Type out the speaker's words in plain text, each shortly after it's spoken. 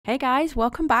Hey guys,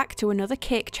 welcome back to another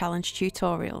cake challenge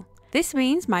tutorial. This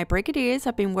means my brigadiers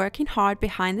have been working hard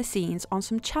behind the scenes on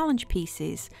some challenge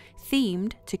pieces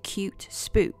themed to Cute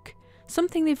Spook,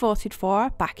 something they voted for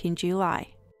back in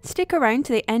July. Stick around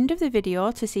to the end of the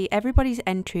video to see everybody's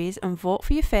entries and vote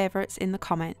for your favourites in the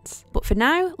comments. But for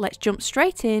now, let's jump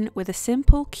straight in with a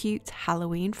simple cute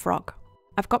Halloween frog.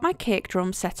 I've got my cake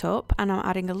drum set up and I'm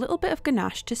adding a little bit of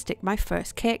ganache to stick my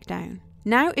first cake down.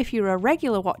 Now, if you're a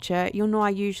regular watcher, you'll know I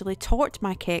usually torch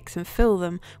my cakes and fill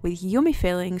them with yummy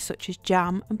fillings such as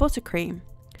jam and buttercream.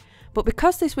 But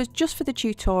because this was just for the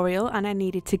tutorial and I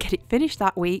needed to get it finished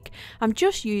that week, I'm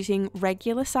just using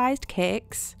regular sized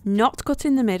cakes, not cut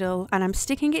in the middle, and I'm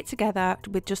sticking it together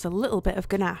with just a little bit of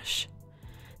ganache.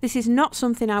 This is not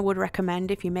something I would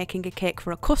recommend if you're making a cake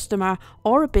for a customer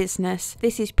or a business.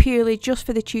 This is purely just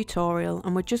for the tutorial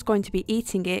and we're just going to be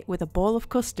eating it with a bowl of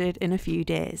custard in a few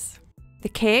days. The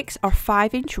cakes are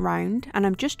 5-inch round and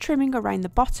I'm just trimming around the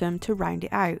bottom to round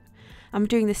it out. I'm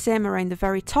doing the same around the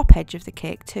very top edge of the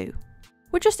cake too.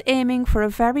 We're just aiming for a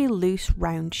very loose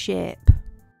round shape.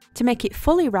 To make it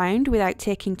fully round without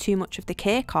taking too much of the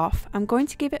cake off, I'm going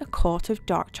to give it a coat of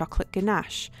dark chocolate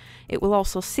ganache. It will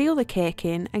also seal the cake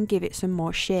in and give it some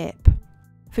more shape.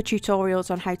 For tutorials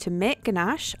on how to make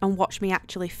ganache and watch me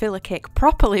actually fill a cake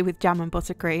properly with jam and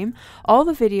buttercream, all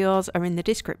the videos are in the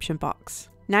description box.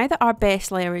 Now that our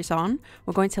base layer is on,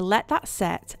 we're going to let that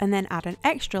set and then add an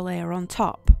extra layer on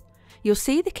top. You'll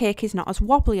see the cake is not as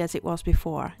wobbly as it was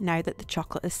before, now that the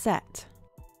chocolate is set.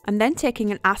 I'm then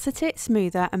taking an acetate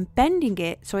smoother and bending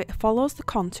it so it follows the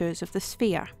contours of the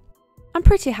sphere. I'm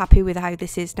pretty happy with how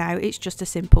this is now, it's just a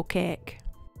simple cake.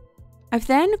 I've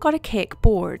then got a cake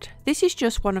board. This is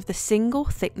just one of the single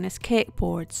thickness cake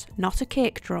boards, not a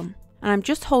cake drum. And I'm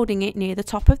just holding it near the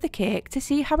top of the cake to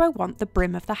see how I want the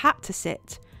brim of the hat to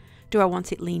sit. Do I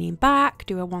want it leaning back?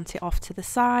 Do I want it off to the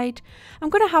side?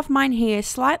 I'm going to have mine here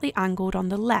slightly angled on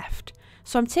the left.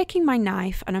 So I'm taking my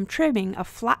knife and I'm trimming a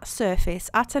flat surface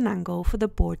at an angle for the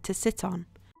board to sit on.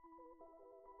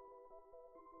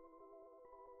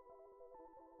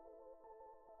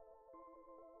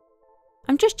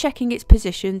 I'm just checking its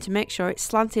position to make sure it's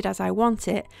slanted as I want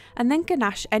it, and then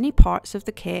ganache any parts of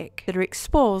the cake that are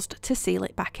exposed to seal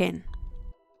it back in.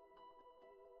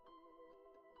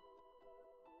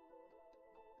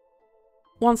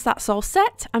 Once that's all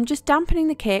set, I'm just dampening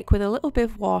the cake with a little bit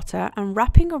of water and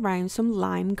wrapping around some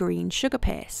lime green sugar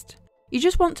paste. You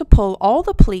just want to pull all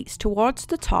the pleats towards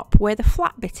the top where the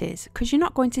flat bit is, because you're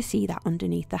not going to see that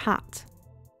underneath the hat.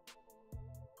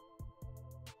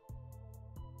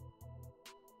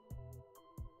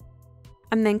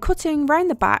 I'm then cutting round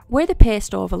the back where the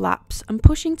paste overlaps and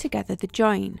pushing together the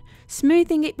join,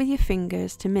 smoothing it with your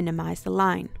fingers to minimise the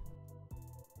line.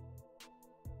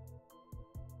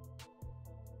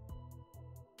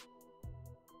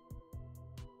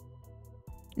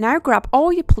 Now grab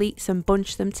all your pleats and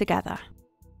bunch them together.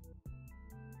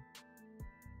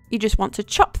 You just want to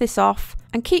chop this off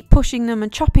and keep pushing them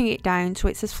and chopping it down so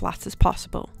it's as flat as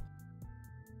possible.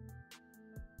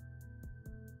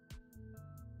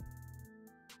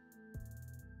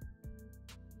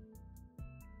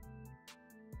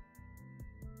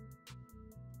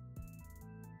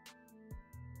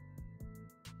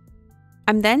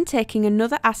 I'm then taking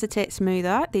another acetate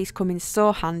smoother, these come in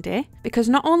so handy, because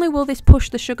not only will this push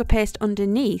the sugar paste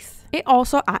underneath, it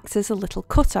also acts as a little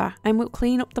cutter and will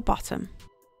clean up the bottom.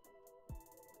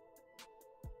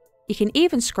 You can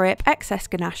even scrape excess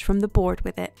ganache from the board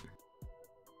with it.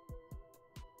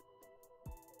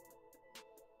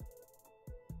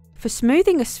 For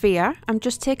smoothing a sphere, I'm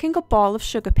just taking a ball of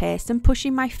sugar paste and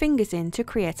pushing my fingers in to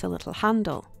create a little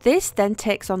handle. This then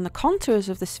takes on the contours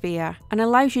of the sphere and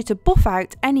allows you to buff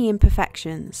out any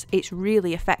imperfections. It's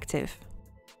really effective.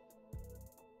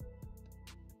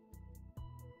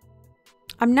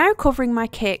 I'm now covering my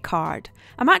cake card.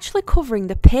 I'm actually covering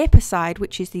the paper side,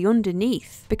 which is the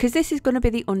underneath, because this is going to be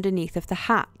the underneath of the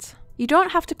hat. You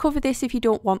don't have to cover this if you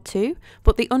don't want to,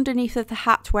 but the underneath of the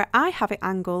hat where I have it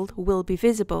angled will be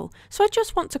visible, so I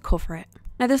just want to cover it.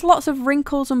 Now there's lots of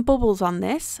wrinkles and bubbles on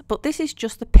this, but this is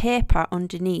just the paper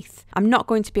underneath. I'm not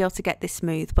going to be able to get this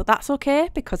smooth, but that's okay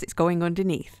because it's going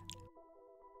underneath.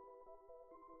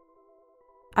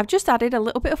 I've just added a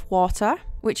little bit of water,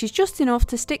 which is just enough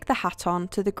to stick the hat on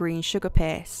to the green sugar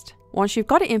paste. Once you've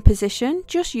got it in position,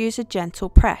 just use a gentle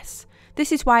press.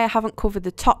 This is why I haven't covered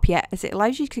the top yet, as it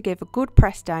allows you to give a good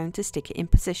press down to stick it in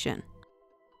position.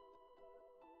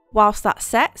 Whilst that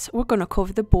sets, we're going to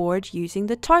cover the board using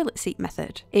the toilet seat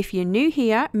method. If you're new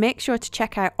here, make sure to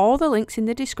check out all the links in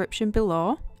the description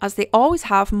below. as they always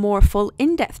have more full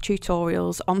in-depth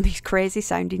tutorials on these crazy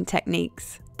sounding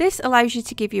techniques. This allows you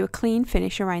to give you a clean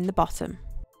finish around the bottom.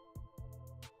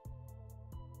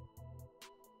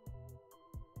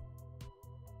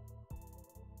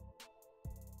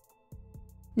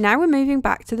 Now we're moving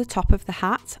back to the top of the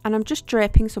hat, and I'm just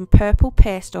draping some purple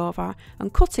paste over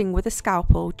and cutting with a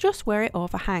scalpel just where it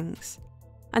overhangs,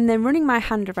 and then running my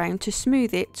hand around to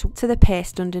smooth it to the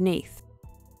paste underneath.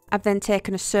 I've then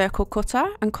taken a circle cutter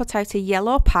and cut out a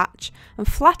yellow patch and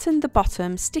flattened the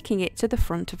bottom, sticking it to the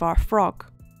front of our frog.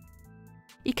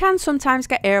 You can sometimes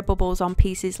get air bubbles on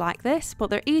pieces like this, but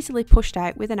they're easily pushed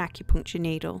out with an acupuncture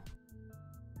needle.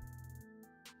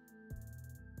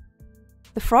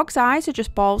 The frog's eyes are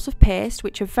just balls of paste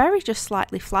which are just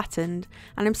slightly flattened,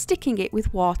 and I'm sticking it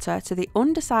with water to the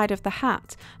underside of the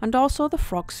hat and also the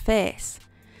frog's face.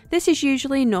 This is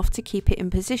usually enough to keep it in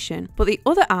position, but the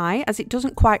other eye, as it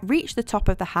doesn't quite reach the top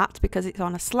of the hat because it's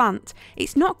on a slant,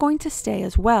 it's not going to stay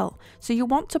as well, so you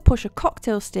want to push a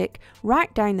cocktail stick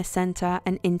right down the centre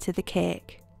and into the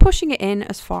cake, pushing it in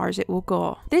as far as it will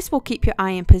go. This will keep your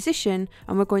eye in position,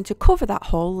 and we're going to cover that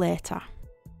hole later.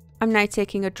 I'm now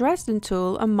taking a Dresden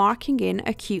tool and marking in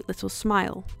a cute little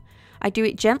smile. I do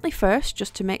it gently first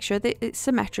just to make sure that it's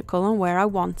symmetrical and where I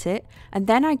want it, and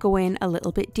then I go in a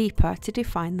little bit deeper to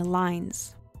define the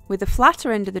lines. With the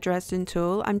flatter end of the Dresden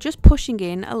tool, I'm just pushing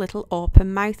in a little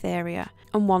open mouth area,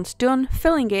 and once done,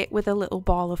 filling it with a little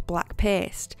ball of black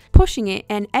paste, pushing it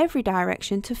in every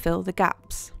direction to fill the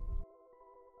gaps.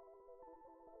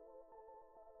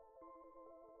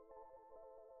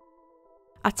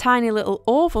 A tiny little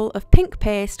oval of pink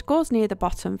paste goes near the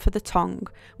bottom for the tongue,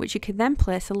 which you can then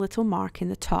place a little mark in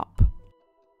the top.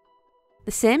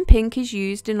 The same pink is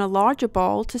used in a larger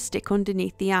ball to stick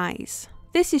underneath the eyes.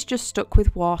 This is just stuck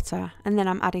with water, and then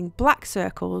I'm adding black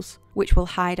circles, which will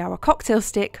hide our cocktail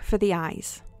stick for the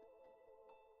eyes.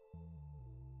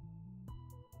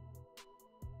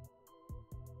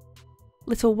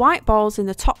 Little white balls in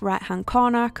the top right hand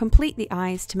corner complete the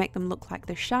eyes to make them look like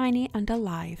they're shiny and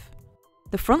alive.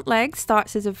 The front leg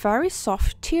starts as a very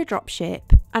soft teardrop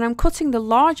shape, and I'm cutting the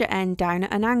larger end down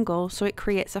at an angle so it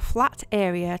creates a flat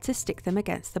area to stick them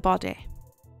against the body.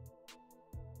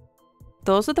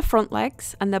 Those are the front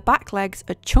legs, and the back legs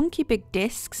are chunky big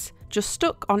discs just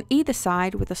stuck on either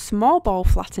side with a small ball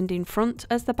flattened in front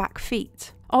as the back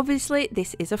feet. Obviously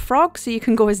this is a frog, so you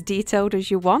can go as detailed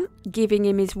as you want, giving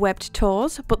him his webbed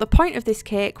toes, but the point of this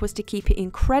cake was to keep it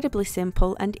incredibly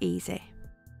simple and easy.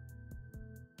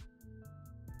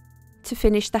 To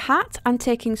finish the hat, I'm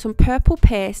taking some purple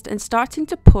paste and starting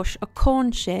to push a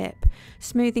cone shape,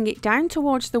 smoothing it down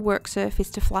towards the work surface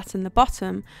to flatten the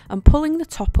bottom and pulling the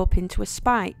top up into a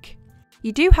spike.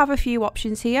 You do have a few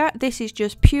options here. This is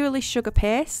just purely sugar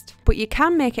paste, but you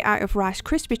can make it out of Rice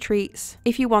Krispie treats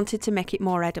if you wanted to make it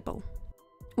more edible.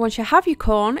 Once you have your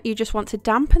cone, you just want to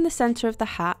dampen the centre of the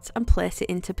hat and place it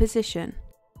into position.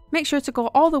 Make sure to go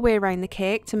all the way around the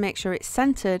cake to make sure it's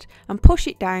centred and push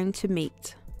it down to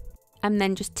meet. And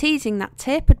then just teasing that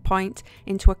tapered point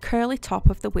into a curly top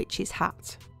of the witch's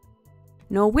hat.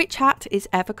 No witch hat is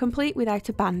ever complete without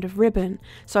a band of ribbon,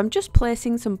 so I'm just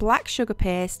placing some black sugar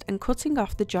paste and cutting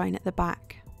off the join at the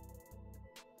back.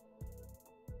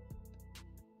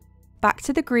 Back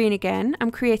to the green again, I'm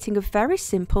creating a very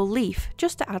simple leaf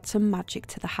just to add some magic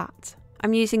to the hat.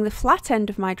 I'm using the flat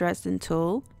end of my Dresden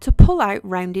tool to pull out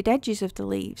rounded edges of the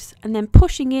leaves and then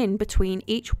pushing in between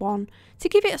each one to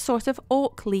give it a sort of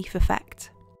oak leaf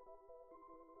effect.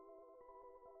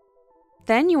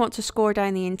 Then you want to score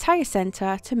down the entire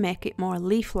centre to make it more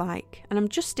leaf-like, and I'm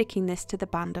just sticking this to the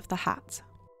band of the hat.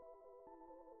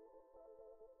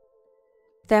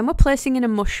 Then we're placing in a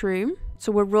mushroom,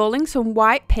 so we're rolling some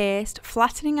white paste,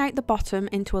 flattening out the bottom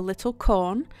into a little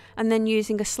cone, and then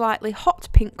using a slightly hot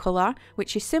pink colour,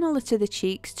 which is similar to the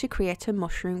cheeks, to create a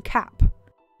mushroom cap.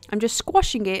 I'm just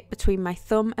squashing it between my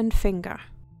thumb and finger.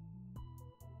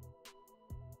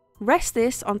 Rest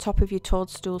this on top of your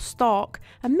toadstool stalk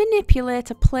and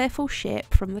manipulate a playful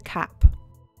shape from the cap.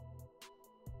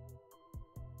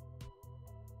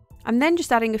 I'm then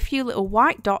just adding a few little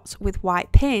white dots with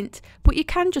white paint, but you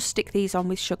can just stick these on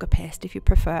with sugar paste if you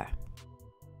prefer.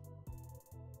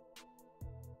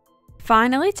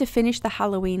 Finally, to finish the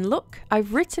Halloween look,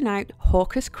 I've written out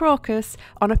Hocus Crocus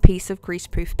on a piece of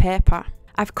greaseproof paper.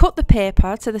 I've cut the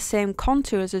paper to the same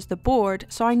contours as the board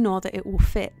so I know that it will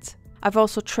fit. I've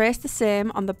also traced the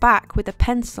same on the back with a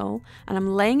pencil, and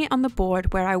I'm laying it on the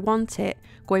board where I want it,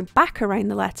 going back around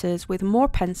the letters with more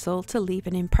pencil to leave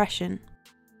an impression.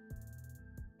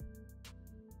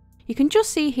 You can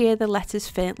just see here the letters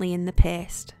faintly in the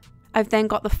paste. I've then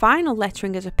got the final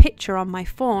lettering as a picture on my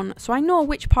phone, so I know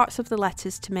which parts of the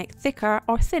letters to make thicker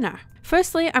or thinner.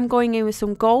 Firstly, I'm going in with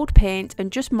some gold paint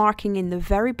and just marking in the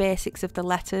very basics of the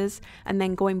letters, and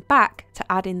then going back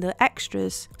to add in the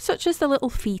extras, such as the little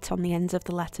feet on the ends of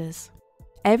the letters.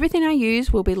 Everything I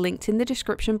use will be linked in the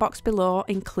description box below,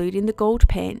 including the gold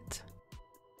paint.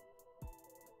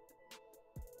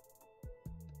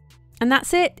 And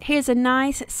that's it. Here's a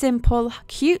nice, simple,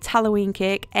 cute Halloween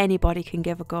cake anybody can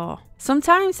give a go.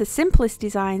 Sometimes the simplest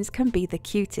designs can be the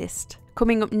cutest.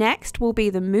 Coming up next will be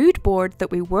the mood board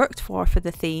that we worked for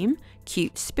the theme,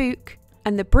 Cute Spook,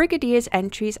 and the Brigadiers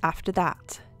entries after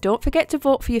that. Don't forget to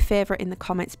vote for your favourite in the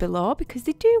comments below because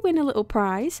they do win a little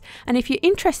prize. And if you're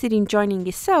interested in joining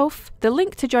yourself, the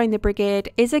link to join the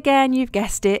Brigade is, again, you've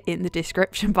guessed it, in the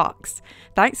description box.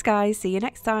 Thanks guys, see you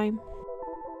next time.